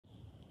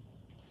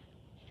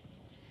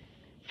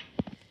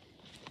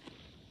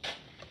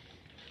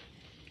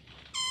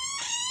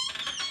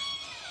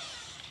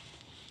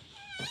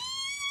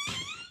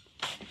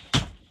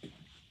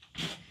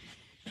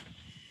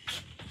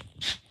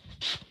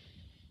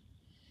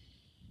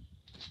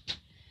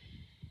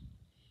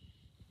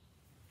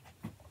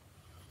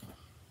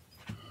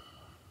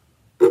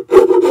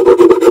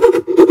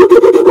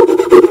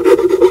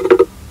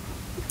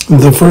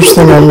The first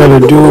thing I'm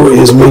going to do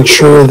is make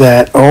sure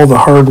that all the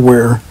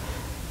hardware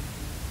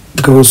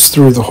goes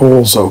through the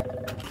holes.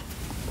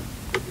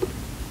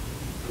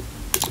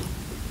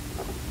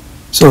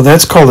 So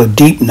that's called a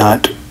deep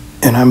nut,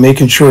 and I'm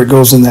making sure it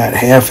goes in that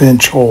 1/2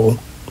 inch hole.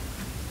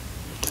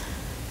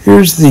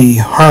 Here's the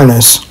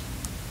harness.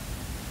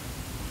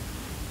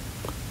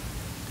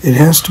 It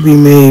has to be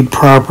made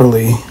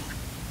properly,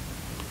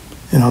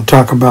 and I'll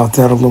talk about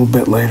that a little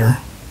bit later.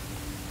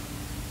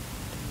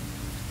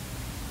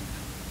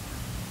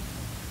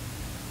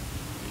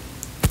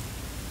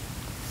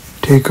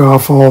 Take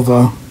off all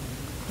the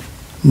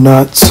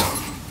nuts.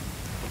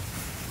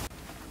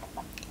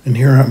 And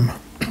here I'm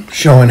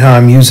showing how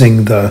I'm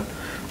using the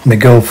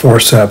McKay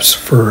forceps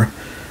for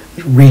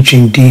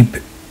reaching deep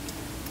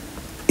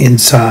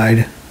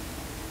inside.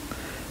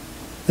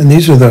 And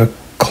these are the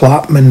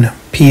Klopman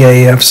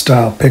PAF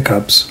style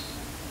pickups.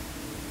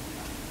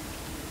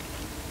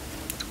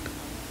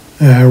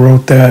 And I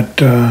wrote that,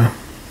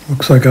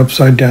 looks like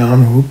upside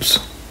down, oops.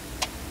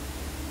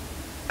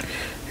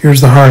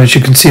 Here's the harness. You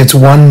can see it's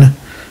one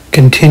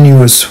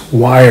continuous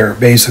wire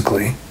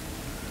basically.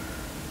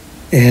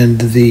 And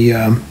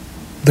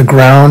the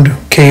ground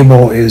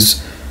cable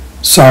is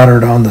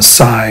soldered on the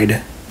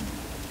side,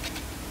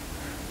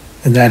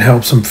 and that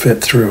helps them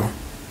fit through.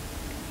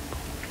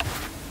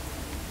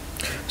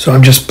 So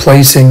I'm just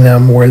placing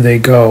them where they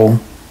go.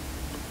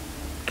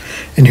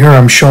 And here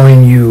I'm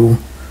showing you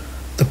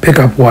the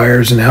pickup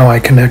wires and how I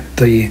connect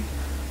the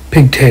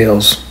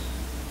pigtails.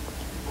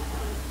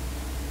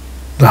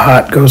 The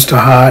hot goes to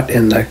hot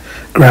and the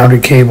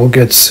grounded cable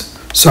gets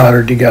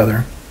soldered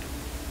together.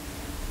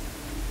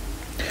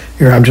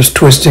 Here I'm just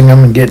twisting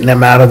them and getting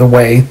them out of the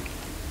way.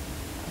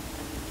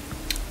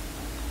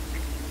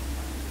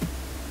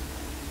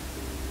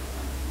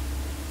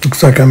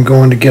 Looks like I'm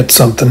going to get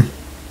something.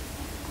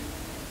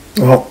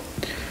 Well,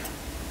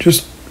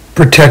 just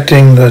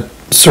protecting the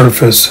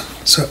surface.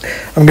 So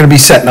I'm going to be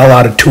setting a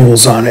lot of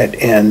tools on it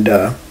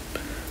and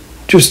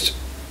just,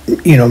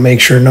 make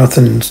sure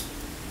nothing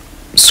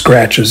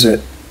scratches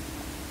it.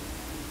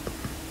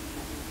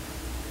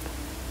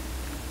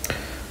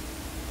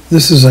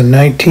 This is a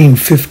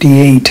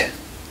 1958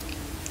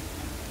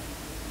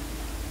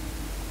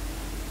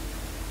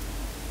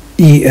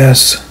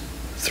 ES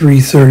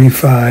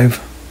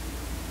 335.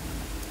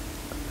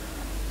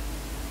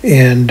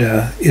 And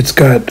it's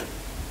got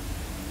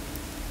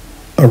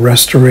a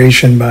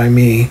restoration by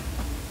me.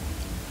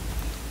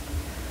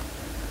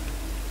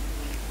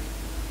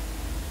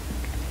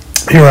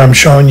 Here I'm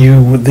showing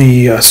you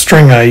the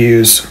string I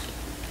use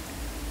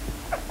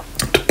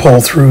to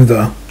pull through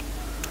the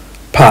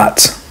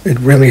pots. It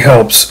really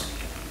helps.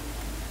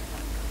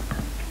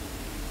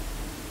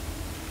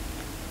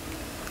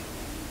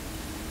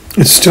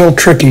 It's still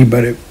tricky,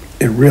 but it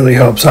really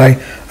helps. I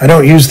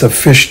don't use the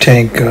fish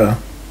tank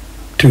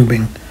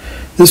tubing.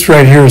 This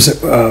right here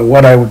is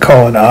what I would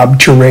call an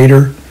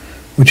obturator,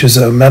 which is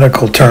a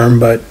medical term,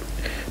 but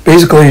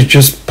basically it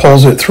just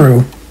pulls it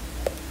through.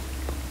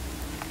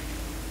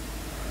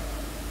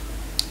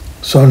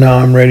 So now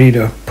I'm ready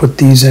to put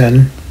these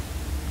in.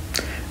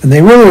 And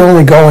they really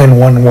only go in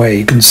one way.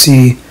 You can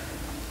see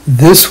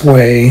this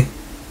way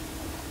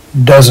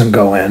doesn't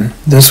go in,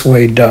 this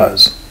way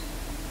does.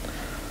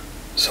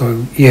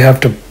 So you have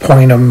to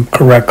point them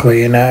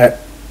correctly, and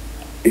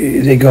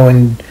they go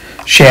in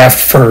shaft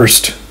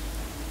first,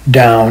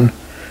 down,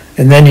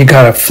 and then you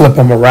gotta flip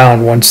them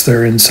around once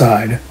they're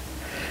inside.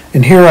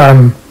 And here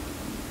I'm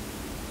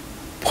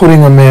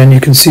putting them in. You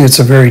can see it's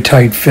a very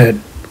tight fit.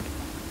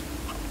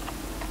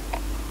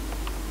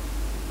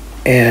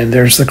 And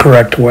there's the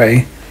correct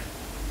way.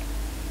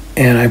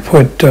 And I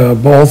put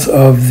both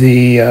of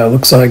the,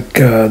 looks like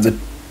the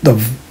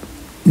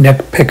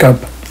neck pickup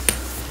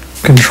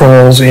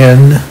controls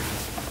in.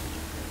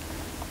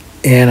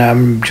 And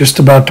I'm just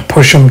about to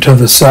push them to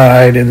the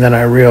side, and then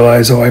I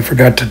realize, oh, I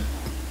forgot to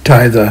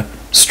tie the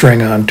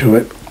string onto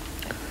it.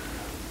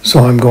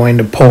 So I'm going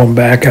to pull them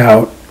back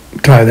out,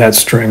 tie that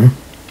string.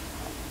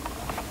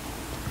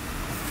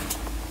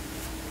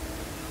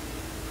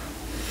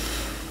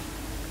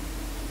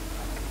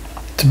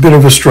 It's a bit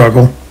of a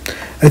struggle.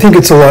 I think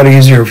it's a lot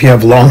easier if you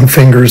have long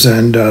fingers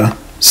and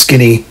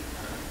skinny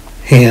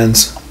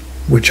hands,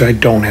 which I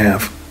don't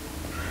have.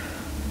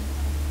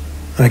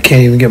 I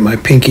can't even get my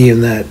pinky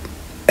in that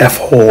F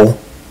hole.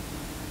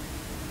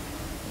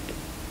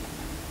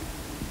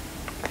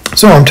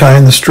 So I'm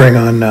tying the string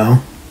on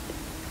now.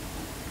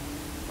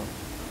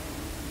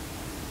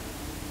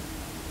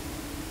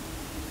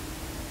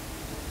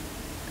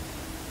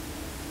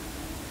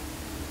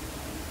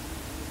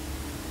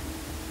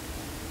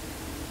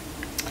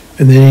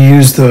 And then you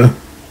use the,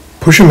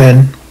 push them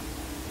in,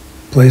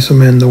 place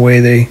them in the way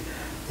they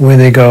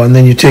go, and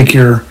then you take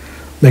your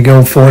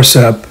McKay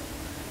forcep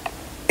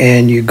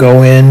and you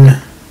go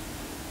in,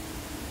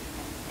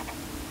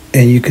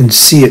 and you can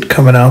see it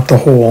coming out the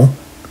hole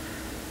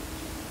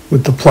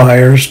with the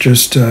pliers.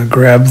 Just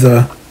grab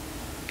the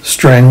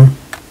string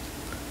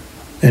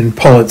and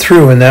pull it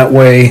through, and that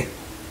way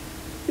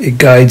it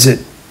guides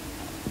it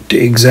to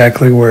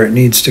exactly where it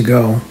needs to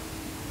go.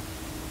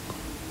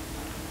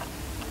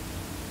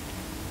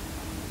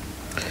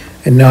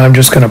 And now I'm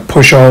just going to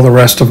push all the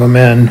rest of them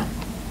in.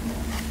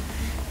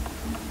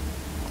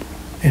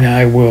 And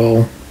I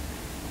will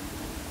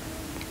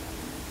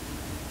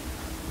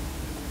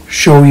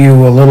show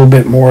you a little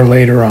bit more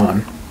later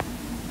on.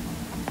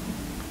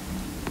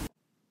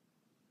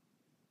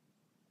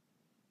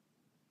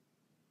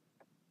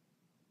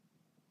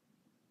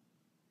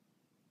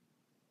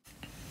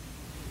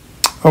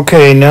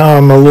 Okay, now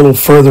I'm a little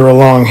further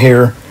along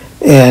here,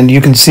 and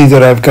you can see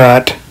that I've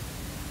got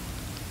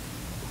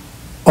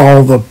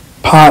all the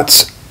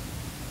pots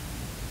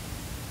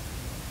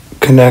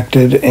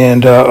connected,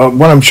 and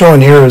what I'm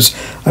showing here is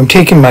I'm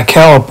taking my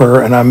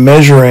caliper and I'm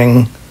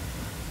measuring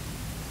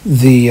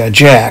the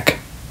jack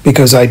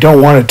because I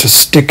don't want it to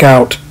stick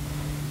out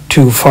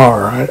too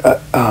far.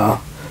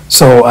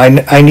 So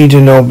I need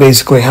to know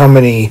basically how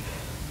many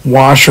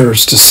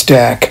washers to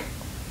stack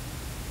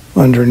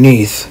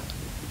underneath.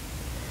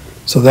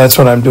 So that's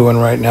what I'm doing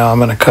right now. I'm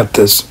going to cut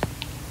this.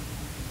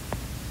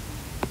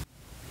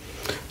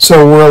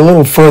 So we're a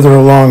little further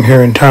along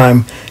here in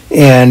time,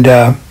 and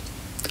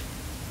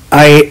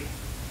I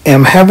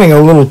am having a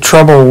little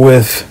trouble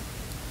with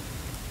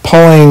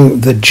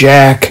pulling the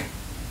jack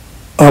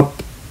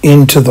up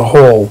into the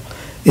hole.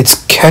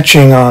 It's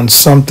catching on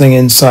something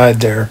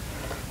inside there,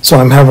 so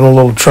I'm having a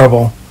little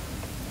trouble.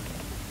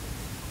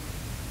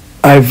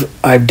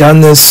 I've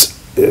done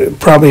this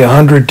probably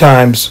 100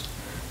 times,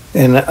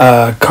 and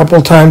a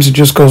couple times it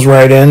just goes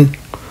right in,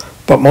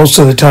 but most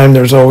of the time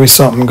there's always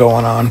something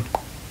going on.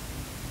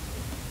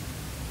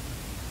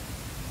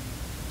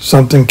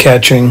 Something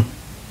catching.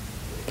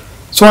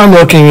 So I'm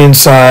looking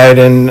inside,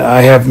 and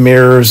I have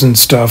mirrors and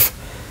stuff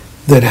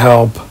that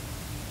help.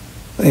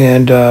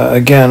 And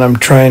again, I'm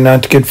trying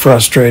not to get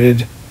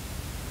frustrated.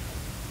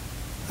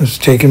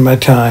 Just taking my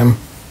time.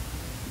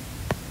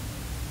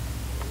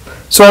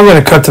 So I'm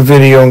going to cut the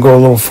video and go a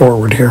little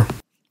forward here.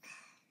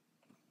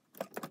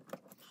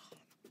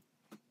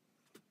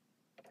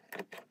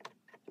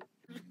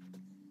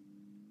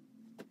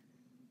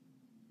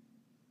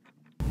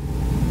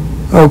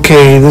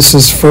 Okay, this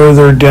is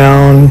further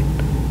down,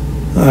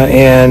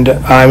 and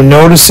I'm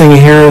noticing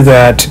here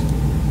that,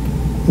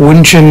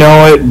 wouldn't you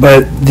know it,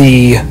 but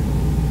the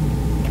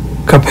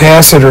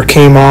capacitor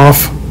came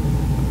off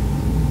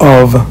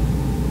of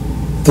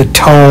the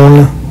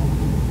tone,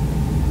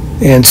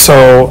 and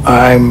so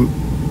I'm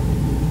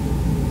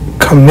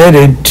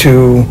committed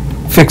to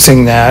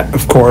fixing that,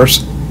 of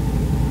course.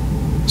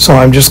 So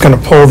I'm just going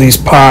to pull these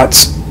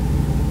pots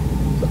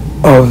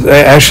of,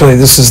 actually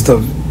this is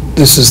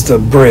the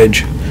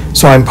bridge.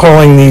 So I'm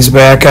pulling these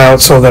back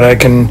out so that I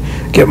can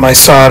get my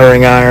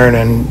soldering iron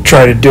and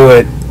try to do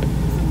it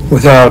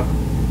without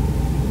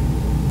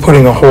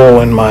putting a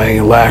hole in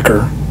my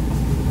lacquer.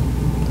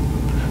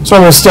 So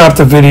I'm going to stop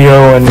the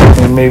video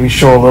and maybe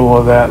show a little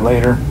of that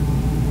later.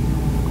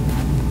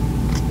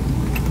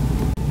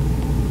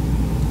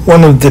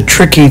 One of the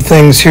tricky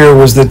things here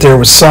was that there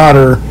was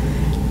solder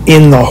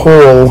in the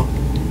hole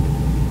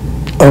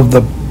of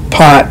the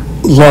pot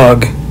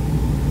lug.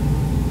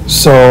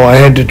 So I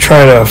had to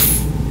try to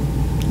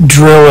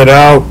drill it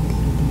out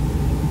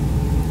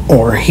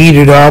or heat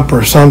it up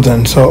or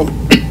something. So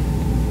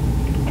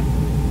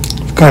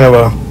it's kind of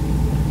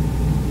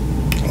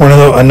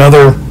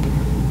another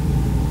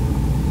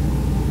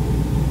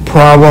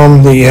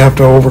problem that you have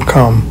to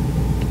overcome.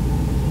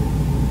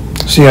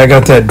 See, I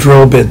got that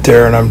drill bit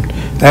there, and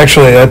that's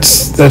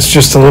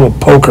just a little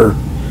poker,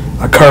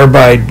 a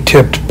carbide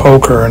tipped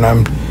poker, and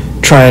I'm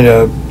trying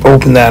to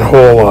open that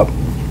hole up.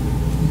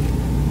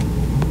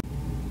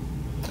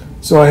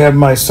 So I have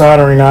my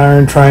soldering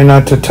iron, trying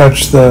not to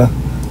touch the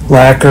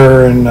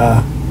lacquer, and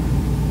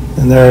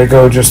there I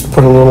go. Just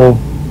put a little.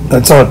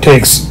 That's all it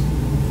takes.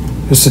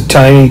 Just a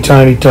tiny,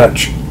 tiny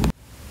touch.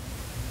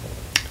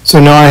 So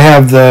now I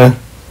have the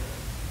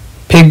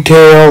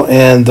pigtail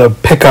and the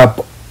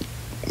pickup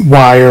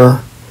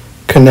wire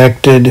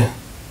connected.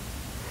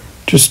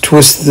 Just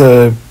twist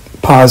the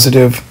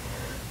positive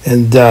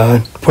and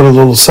put a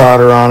little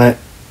solder on it.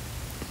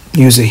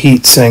 Use a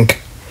heat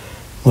sink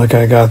like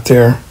I got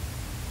there.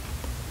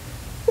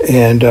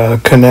 And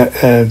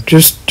connect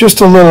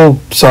just a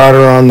little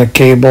solder on the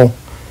cable,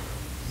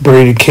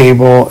 braided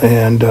cable,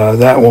 and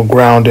that will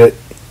ground it.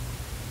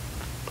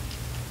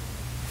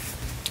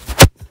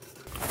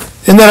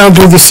 And then I'll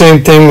do the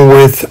same thing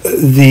with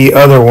the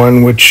other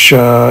one, which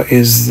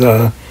is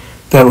that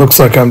looks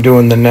like I'm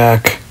doing the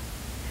neck.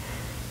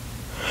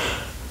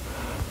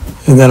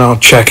 And then I'll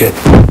check it.